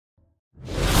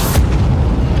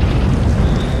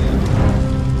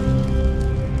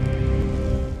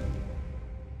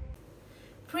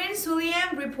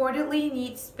reportedly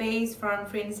needs space from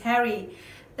Prince Harry.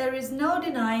 There is no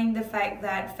denying the fact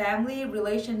that family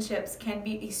relationships can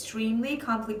be extremely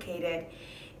complicated.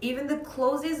 Even the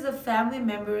closest of family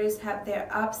members have their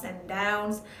ups and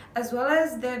downs, as well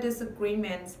as their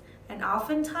disagreements, and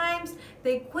oftentimes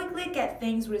they quickly get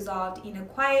things resolved in a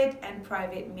quiet and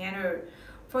private manner.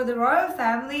 For the royal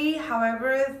family,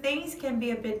 however, things can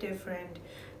be a bit different.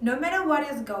 No matter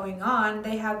what is going on,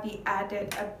 they have the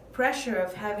added pressure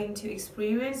of having to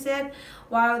experience it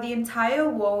while the entire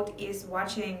world is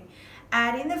watching.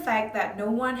 Adding the fact that no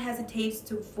one hesitates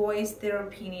to voice their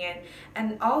opinion,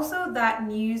 and also that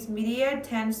news media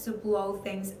tends to blow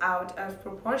things out of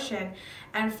proportion,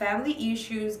 and family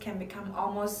issues can become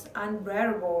almost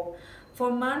unbearable.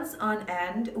 For months on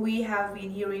end, we have been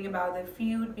hearing about the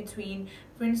feud between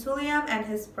Prince William and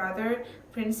his brother,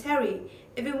 Prince Harry.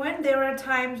 Even when there are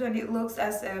times when it looks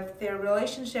as if their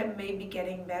relationship may be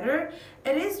getting better,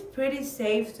 it is pretty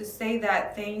safe to say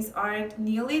that things aren't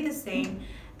nearly the same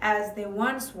as they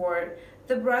once were.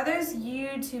 The brothers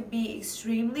used to be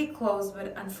extremely close,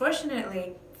 but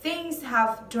unfortunately, things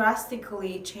have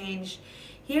drastically changed.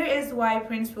 Here is why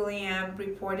Prince William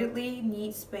reportedly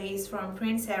needs space from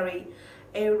Prince Harry,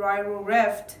 a rival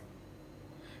rift.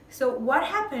 So what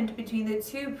happened between the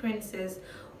two princes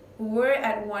who were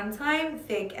at one time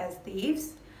thick as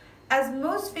thieves? As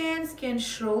most fans can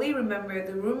surely remember,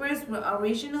 the rumors were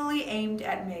originally aimed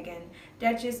at Meghan,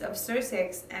 Duchess of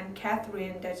Sussex, and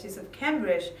Catherine, Duchess of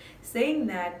Cambridge, saying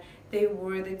that they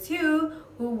were the two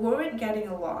who weren't getting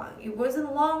along. It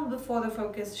wasn't long before the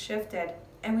focus shifted,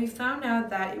 and we found out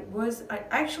that it was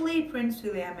actually Prince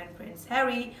William and Prince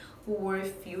Harry who were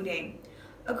feuding.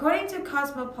 According to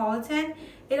Cosmopolitan,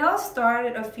 it all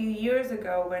started a few years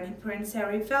ago when Prince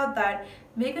Harry felt that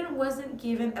Meghan wasn't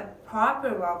given a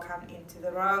proper welcome into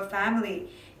the royal family.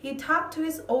 He talked to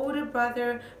his older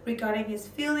brother regarding his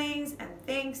feelings, and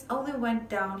things only went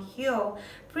downhill.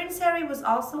 Prince Harry was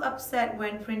also upset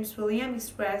when Prince William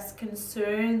expressed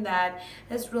concern that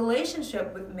his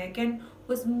relationship with Meghan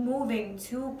was moving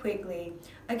too quickly,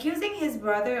 accusing his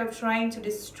brother of trying to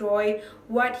destroy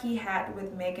what he had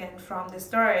with Meghan from the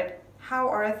start. How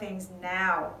are things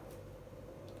now?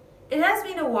 It has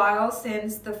been a while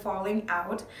since the falling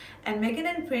out, and Meghan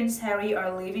and Prince Harry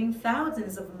are living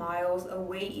thousands of miles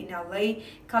away in LA,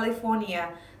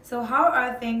 California. So how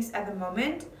are things at the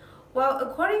moment? Well,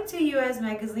 according to US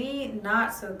Magazine,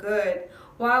 not so good.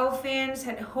 While fans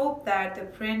had hoped that the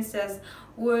princess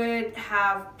would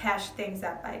have patched things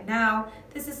up by now,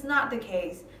 this is not the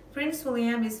case. Prince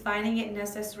William is finding it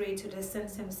necessary to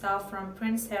distance himself from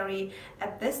Prince Harry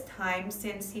at this time,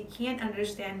 since he can't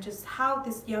understand just how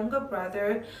this younger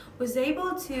brother was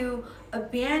able to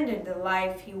abandon the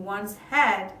life he once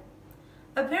had.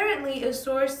 Apparently, a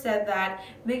source said that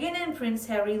Meghan and Prince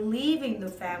Harry leaving the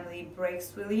family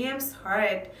breaks William's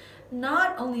heart.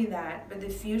 Not only that, but the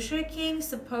future king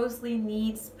supposedly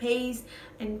needs space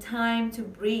and time to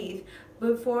breathe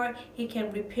before he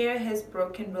can repair his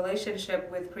broken relationship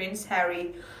with Prince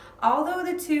Harry. Although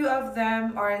the two of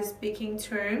them are speaking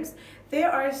terms,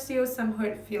 there are still some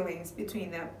hurt feelings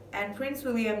between them, and Prince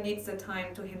William needs the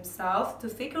time to himself to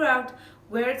figure out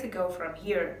where to go from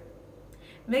here.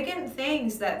 Meghan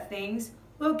thinks that things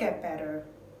will get better.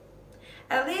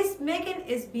 At least Meghan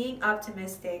is being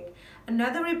optimistic.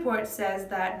 Another report says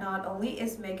that not only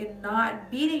is Meghan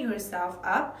not beating herself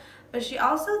up, but she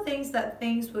also thinks that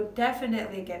things will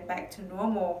definitely get back to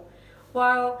normal.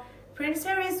 While Prince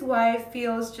Harry's wife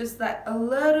feels just that a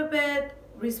little bit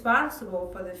responsible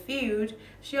for the feud,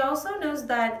 she also knows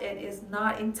that it is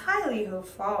not entirely her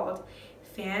fault.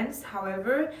 Fans,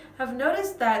 however, have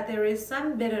noticed that there is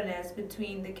some bitterness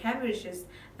between the Cambridges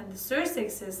and the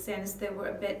Sussexes since they were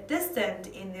a bit distant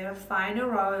in their final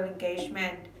royal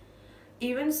engagement.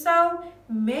 Even so,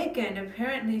 Meghan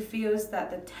apparently feels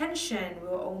that the tension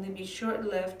will only be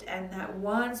short-lived, and that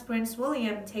once Prince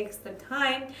William takes the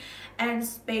time and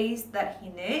space that he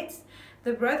needs,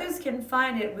 the brothers can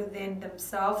find it within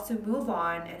themselves to move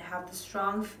on and have the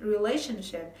strong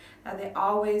relationship that they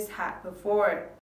always had before.